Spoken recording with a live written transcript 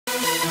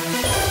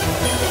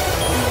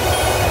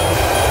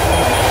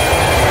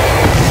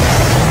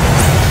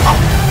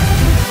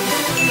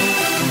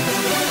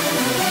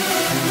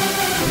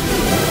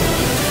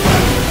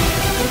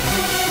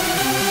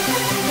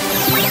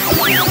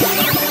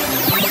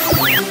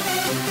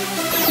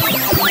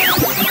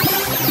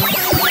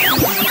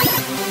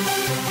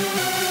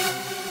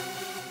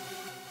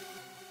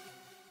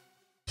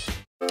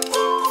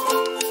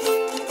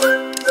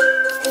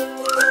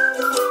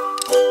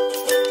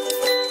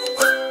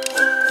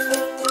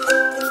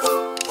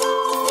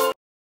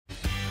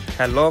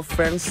Hello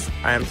friends,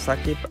 I am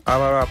Shakib.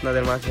 আবারও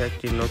আপনাদের মাঝে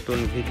একটি নতুন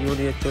ভিডিও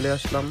নিয়ে চলে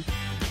আসলাম।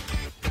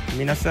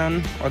 মিনাসান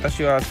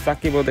ওতাশি ওয়া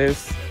সাকিব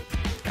দেসু।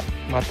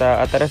 মাতা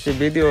আতারাশি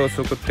ভিডিওを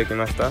作ってき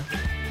ました。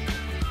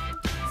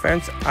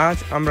ফ্রেন্ডস, আজ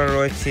আমরা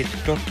রয়েছি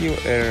টোকিও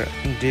এর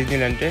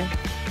ডিজনিল্যান্ডে।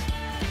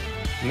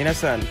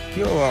 মিনাসান,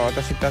 কিও ওয়া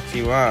ওতাশি তাচি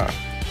ওয়া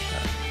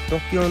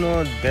টোকিও নো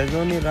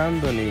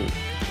ডিজনিল্যান্ড নি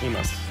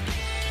ইমাসু।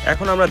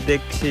 এখন আমরা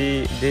দেখছি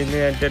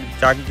ডিজনিল্যান্ডের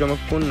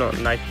জাঁকজমকপূর্ণ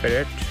নাইট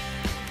প্যারেড।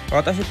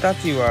 私た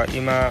ちは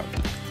今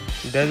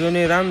ディズ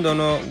ニーランド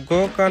の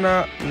豪華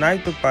なナイ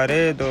トパ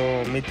レード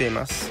を見ていま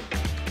す。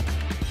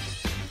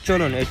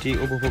চলুন এটি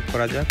উপভোগ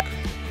করা যাক।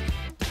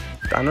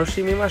 楽し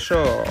みまし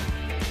ょ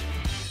う。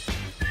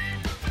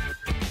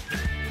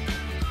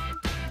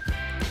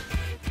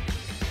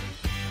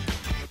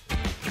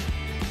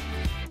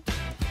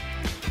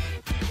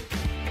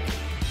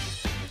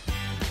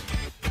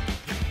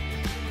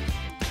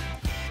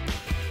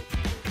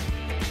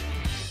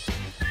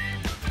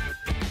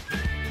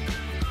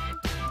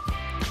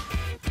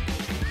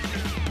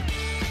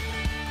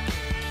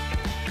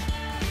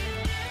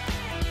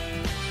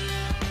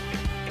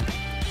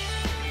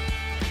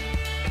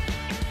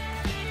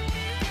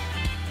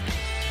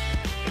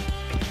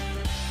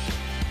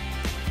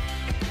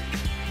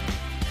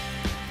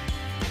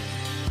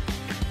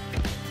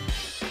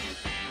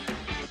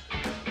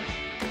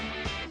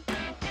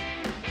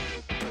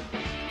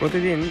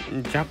প্রতিদিন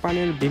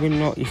জাপানের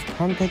বিভিন্ন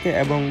স্থান থেকে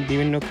এবং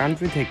বিভিন্ন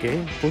কান্ট্রি থেকে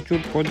প্রচুর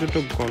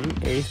পর্যটকগণ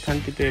এই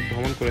স্থানটিতে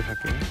ভ্রমণ করে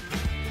থাকে।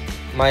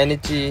 毎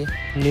日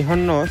日本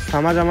のさ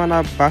まざまな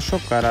場所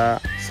から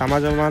さま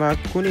ざまな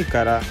国か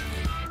ら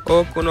多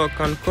くの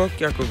観光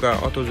客が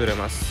訪れ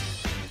ます。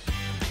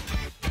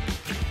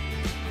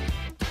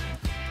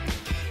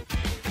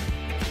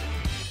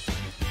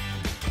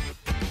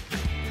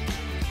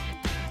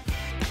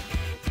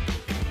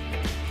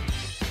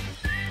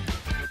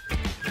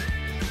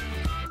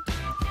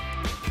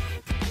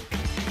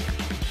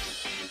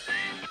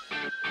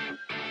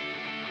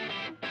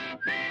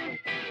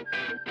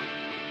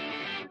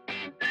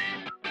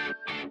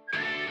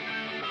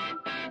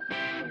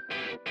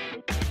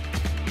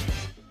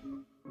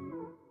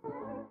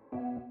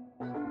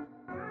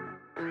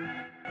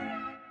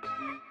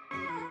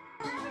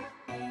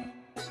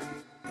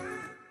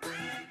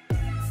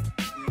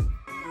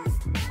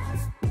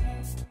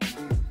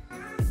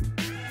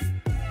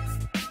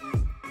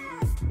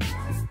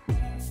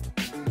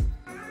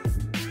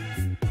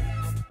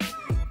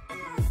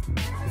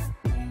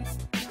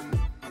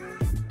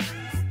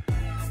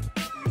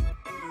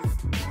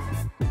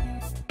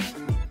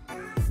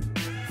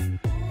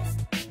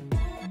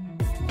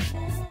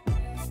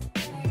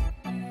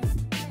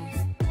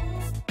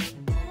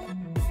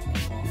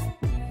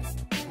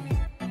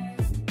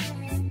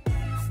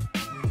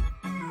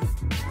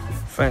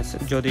ফ্রেন্ডস,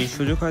 যদি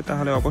সুযোগ হয়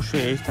তাহলে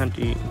অবশ্যই এই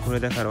স্থানটি ঘুরে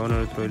দেখার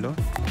অনুরোধ রইল।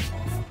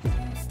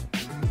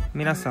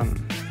 皆さん、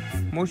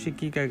もし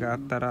機会があっ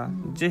たら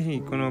ぜひ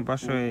この場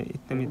所へ行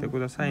ってみてく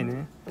ださいね。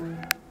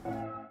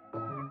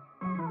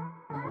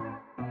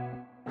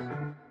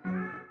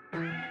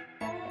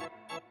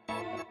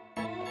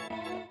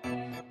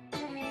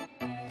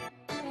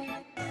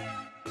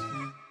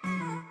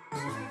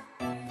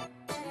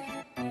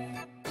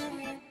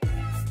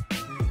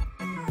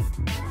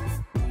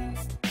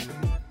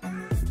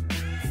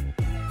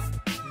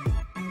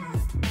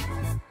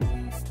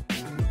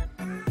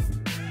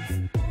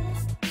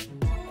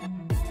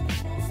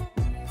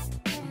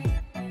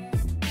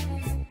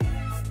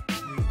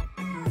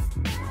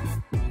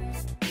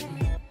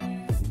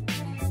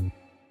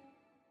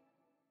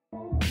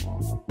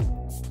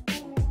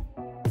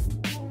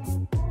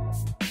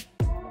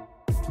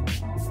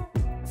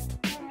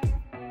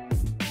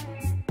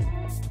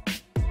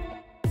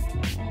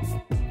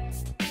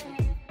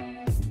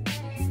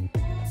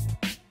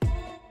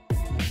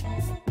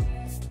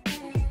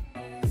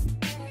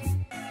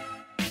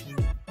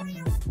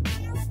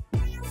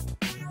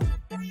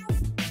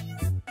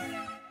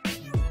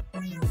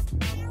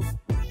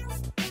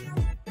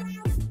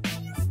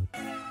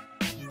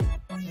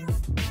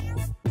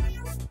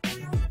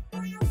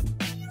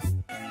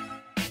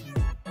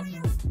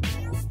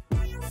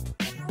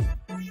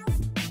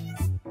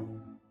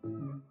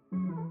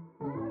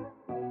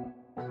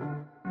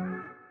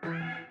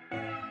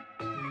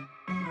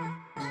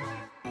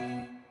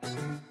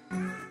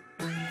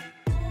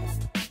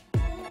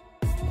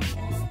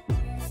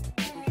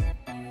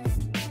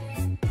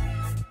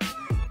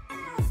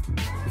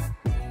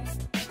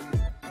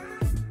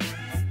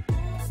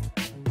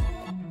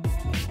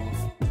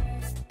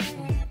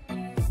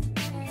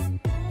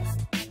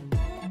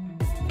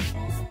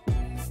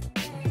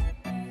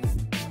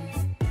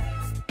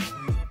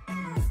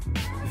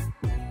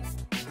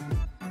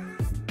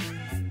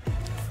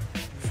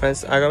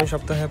ফ্রেন্ডস, আগামী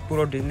সপ্তাহে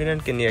পুরো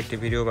ডিজনিল্যান্ডকে নিয়ে একটি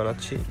ভিডিও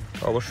বানাচ্ছি,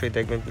 অবশ্যই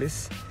দেখবেন প্লিজ।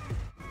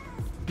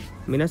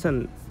 皆さん、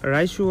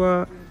来週は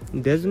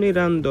ディズニー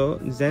ランド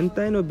全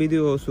体のビデ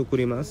オを作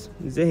ります。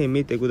ぜひ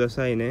見てくだ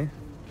さいね。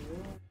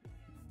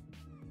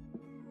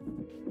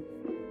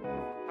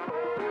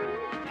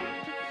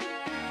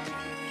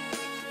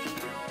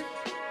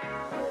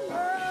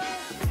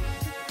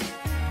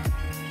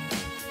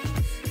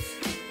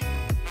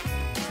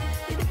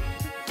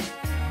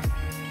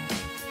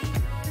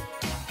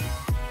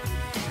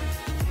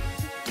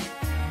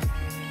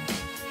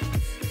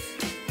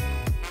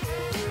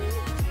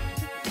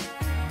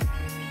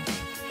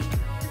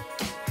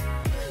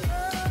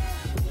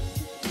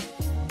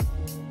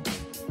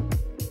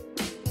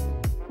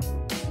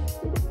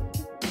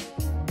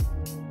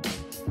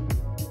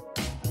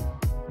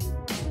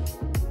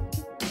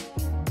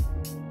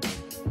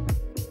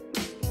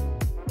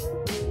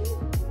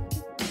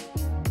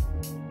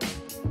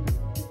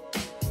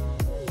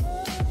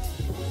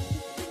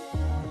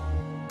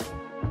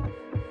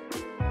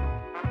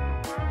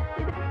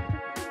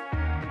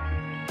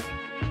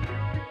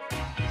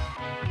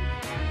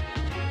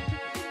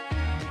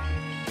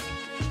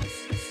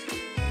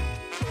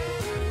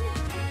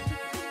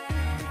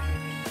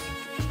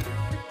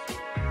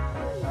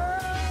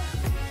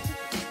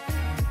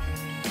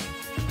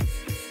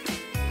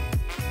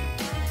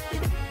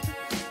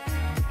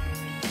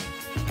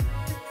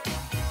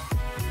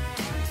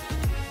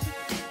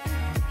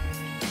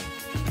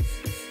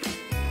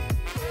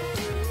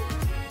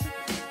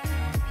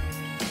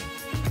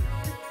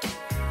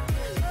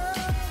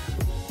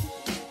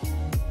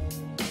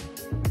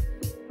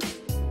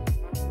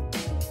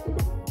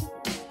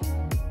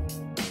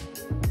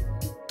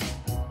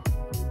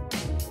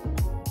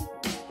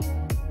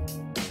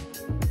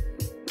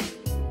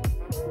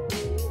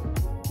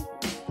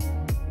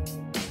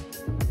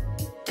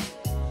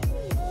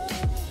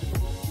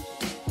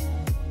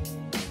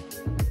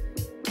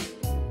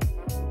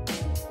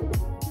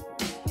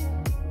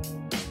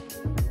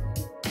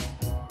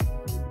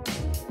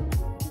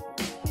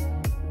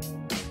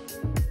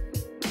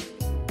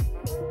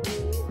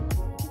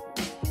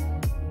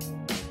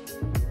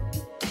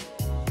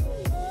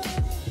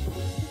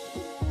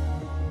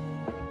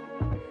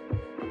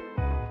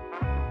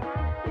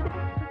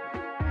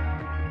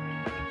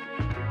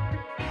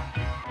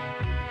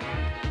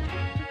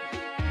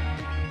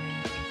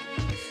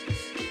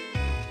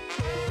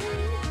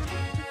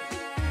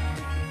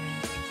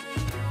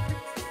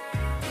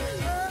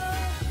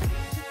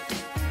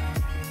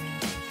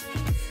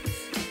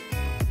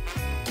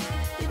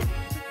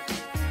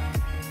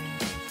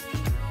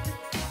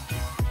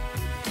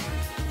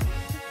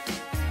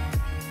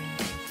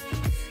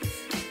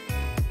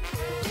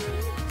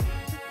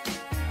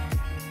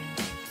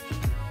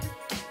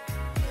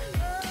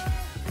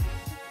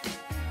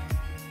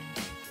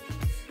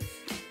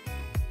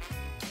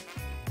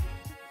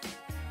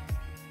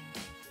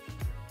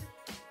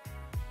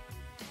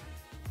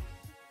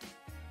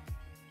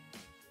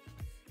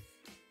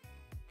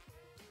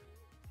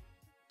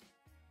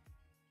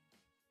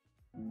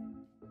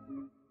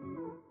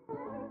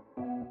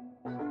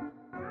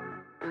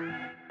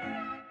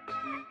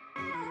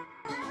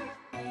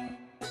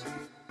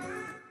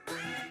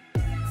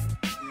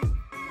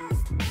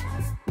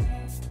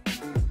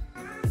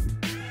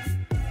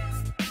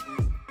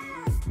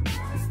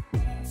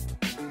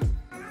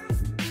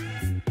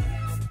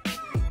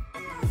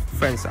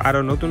ফ্রেন্ডস,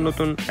 আরও নতুন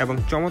নতুন এবং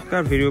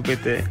চমৎকার ভিডিও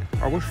পেতে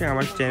অবশ্যই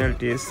আমার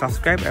চ্যানেলটি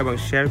সাবস্ক্রাইব এবং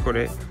শেয়ার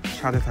করে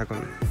সাথে থাকুন.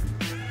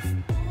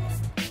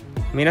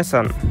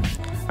 মিনাসান,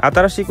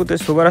 আতারাশি কুতে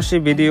সুবারাশি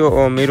ভিডিও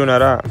ও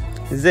মিরুনারা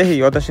জেহি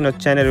ওতাশি নো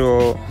চ্যানেল ও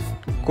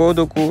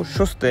কোদোকু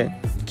সোস্তে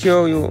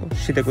কিয়োয়ু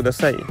শিতে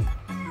কুদাসাই.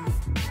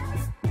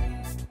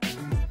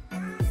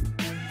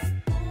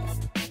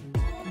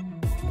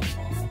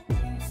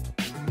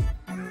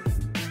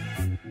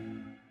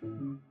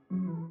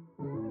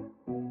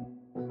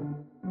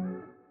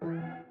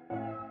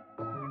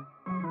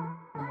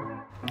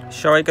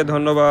 সবাইকে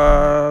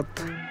ধন্যবাদ.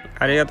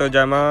 আরিগাতো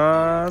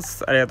জামাস.